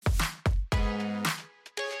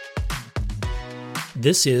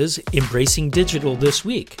This is Embracing Digital This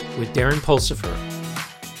Week with Darren Pulsifer.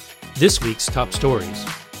 This week's top stories.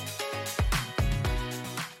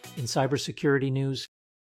 In cybersecurity news,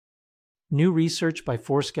 new research by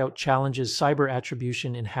Forescout challenges cyber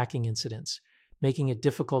attribution in hacking incidents, making it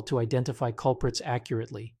difficult to identify culprits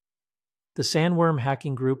accurately. The Sandworm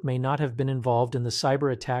hacking group may not have been involved in the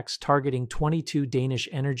cyber attacks targeting 22 Danish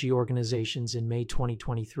energy organizations in May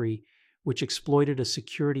 2023, which exploited a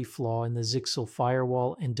security flaw in the Zixel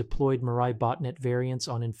firewall and deployed Mirai botnet variants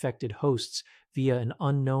on infected hosts via an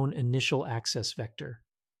unknown initial access vector.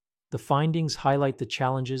 The findings highlight the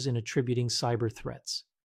challenges in attributing cyber threats.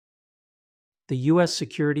 The U.S.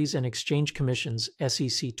 Securities and Exchange Commission's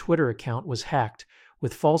SEC Twitter account was hacked,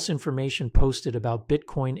 with false information posted about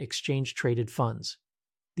Bitcoin exchange-traded funds.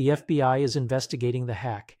 The FBI is investigating the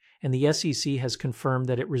hack, and the SEC has confirmed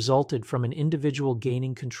that it resulted from an individual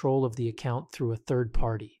gaining control of the account through a third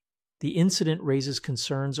party. The incident raises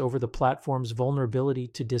concerns over the platform's vulnerability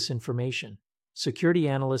to disinformation. Security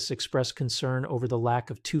analysts express concern over the lack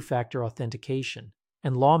of two-factor authentication,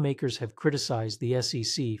 and lawmakers have criticized the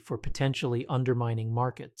SEC for potentially undermining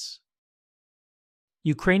markets.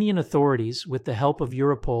 Ukrainian authorities, with the help of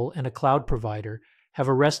Europol and a cloud provider, have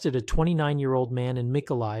arrested a 29-year-old man in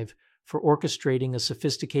Mykolaiv for orchestrating a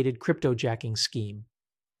sophisticated cryptojacking scheme.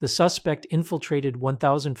 The suspect infiltrated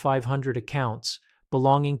 1,500 accounts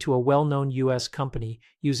belonging to a well-known U.S. company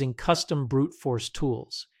using custom brute force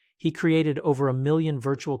tools. He created over 1 million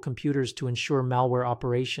virtual computers to ensure malware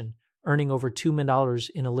operation, earning over $2 million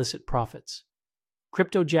in illicit profits.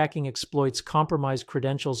 Cryptojacking exploits compromised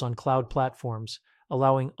credentials on cloud platforms,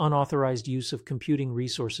 allowing unauthorized use of computing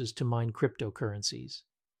resources to mine cryptocurrencies.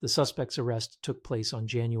 The suspect's arrest took place on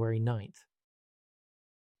January 9th.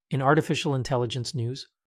 In artificial intelligence news,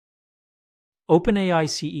 OpenAI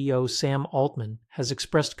CEO Sam Altman has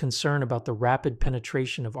expressed concern about the rapid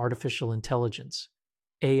penetration of artificial intelligence,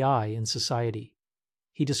 AI, in society.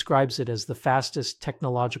 He describes it as the fastest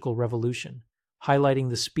technological revolution, highlighting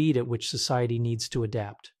the speed at which society needs to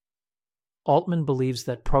adapt. Altman believes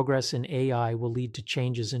that progress in AI will lead to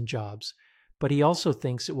changes in jobs, but he also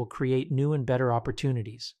thinks it will create new and better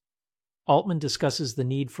opportunities. Altman discusses the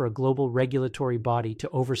need for a global regulatory body to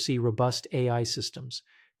oversee robust AI systems,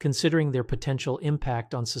 considering their potential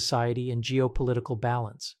impact on society and geopolitical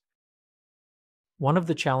balance. One of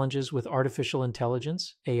the challenges with artificial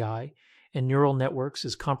intelligence, AI, and neural networks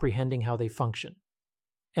is comprehending how they function.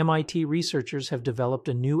 MIT researchers have developed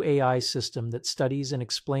a new AI system that studies and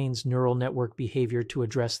explains neural network behavior to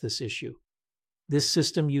address this issue. This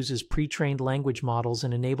system uses pre-trained language models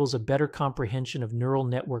and enables a better comprehension of neural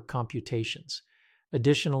network computations.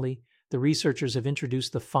 Additionally, the researchers have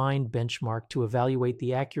introduced the FIND benchmark to evaluate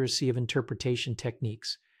the accuracy of interpretation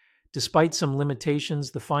techniques. Despite some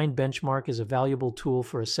limitations, the FIND benchmark is a valuable tool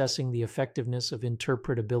for assessing the effectiveness of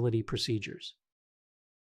interpretability procedures.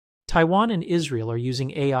 Taiwan and Israel are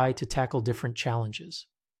using AI to tackle different challenges.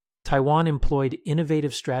 Taiwan employed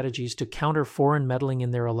innovative strategies to counter foreign meddling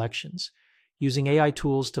in their elections, using AI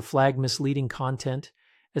tools to flag misleading content,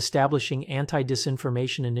 establishing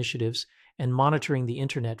anti-disinformation initiatives, and monitoring the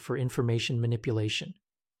internet for information manipulation.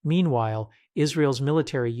 Meanwhile, Israel's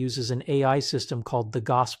military uses an AI system called The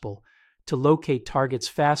Gospel to locate targets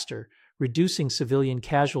faster, reducing civilian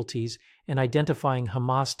casualties and identifying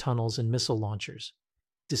Hamas tunnels and missile launchers.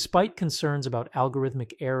 Despite concerns about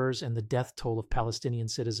algorithmic errors and the death toll of Palestinian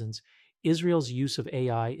citizens, Israel's use of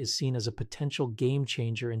AI is seen as a potential game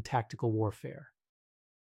changer in tactical warfare.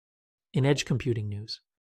 In edge computing news,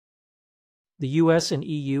 the US and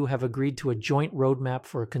EU have agreed to a joint roadmap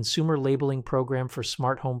for a consumer labeling program for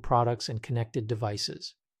smart home products and connected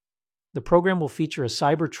devices. The program will feature a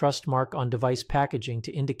cyber trust mark on device packaging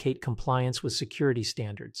to indicate compliance with security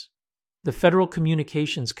standards. The Federal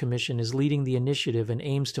Communications Commission is leading the initiative and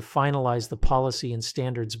aims to finalize the policy and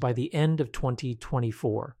standards by the end of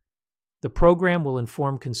 2024. The program will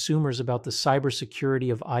inform consumers about the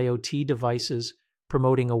cybersecurity of IoT devices,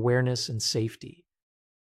 promoting awareness and safety.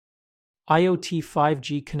 IoT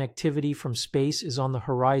 5G connectivity from space is on the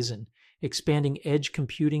horizon, expanding edge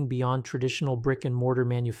computing beyond traditional brick-and-mortar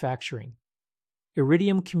manufacturing.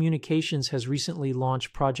 Iridium Communications has recently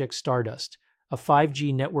launched Project Stardust, a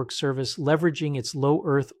 5G network service leveraging its low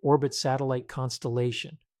Earth orbit satellite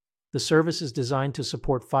constellation. The service is designed to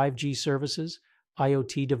support 5G services,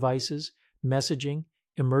 IoT devices, messaging,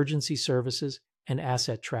 emergency services, and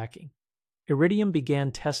asset tracking. Iridium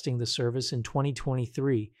began testing the service in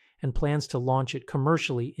 2023 and plans to launch it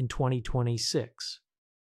commercially in 2026.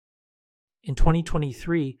 In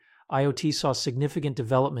 2023, IoT saw significant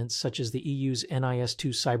developments such as the EU's NIS2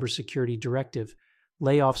 cybersecurity directive,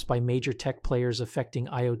 layoffs by major tech players affecting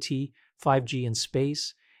IoT, 5G in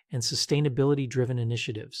space, and sustainability-driven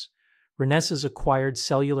initiatives. Renesas acquired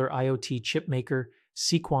cellular IoT chipmaker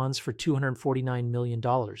Sequans for $249 million,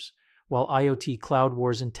 while IoT cloud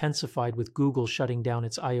wars intensified with Google shutting down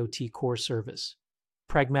its IoT core service.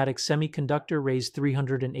 Pragmatic Semiconductor raised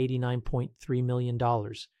 $389.3 million,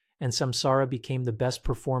 and Samsara became the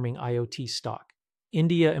best-performing IoT stock.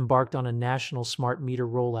 India embarked on a national smart meter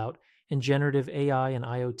rollout, and generative AI and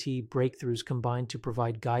IoT breakthroughs combined to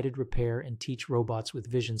provide guided repair and teach robots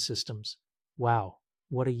with vision systems. Wow,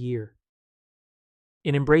 what a year.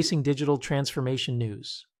 In Embracing Digital Transformation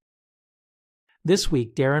news. This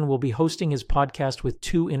week, Darren will be hosting his podcast with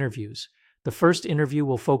 2 interviews. The first interview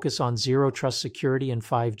will focus on zero trust security and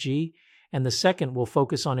 5G, and the second will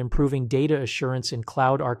focus on improving data assurance in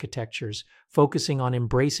cloud architectures, focusing on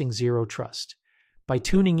embracing zero trust. By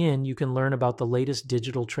tuning in, you can learn about the latest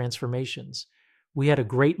digital transformations. We had a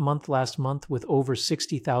great month last month with over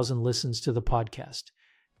 60,000 listens to the podcast.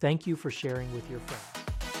 Thank you for sharing with your friends.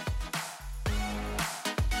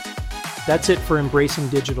 That's it for Embracing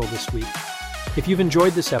Digital this week. If you've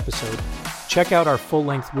enjoyed this episode, check out our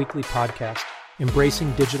full-length weekly podcast,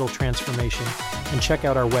 Embracing Digital Transformation, and check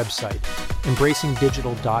out our website,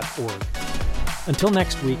 embracingdigital.org. Until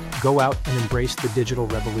next week, go out and embrace the digital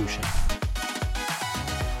revolution.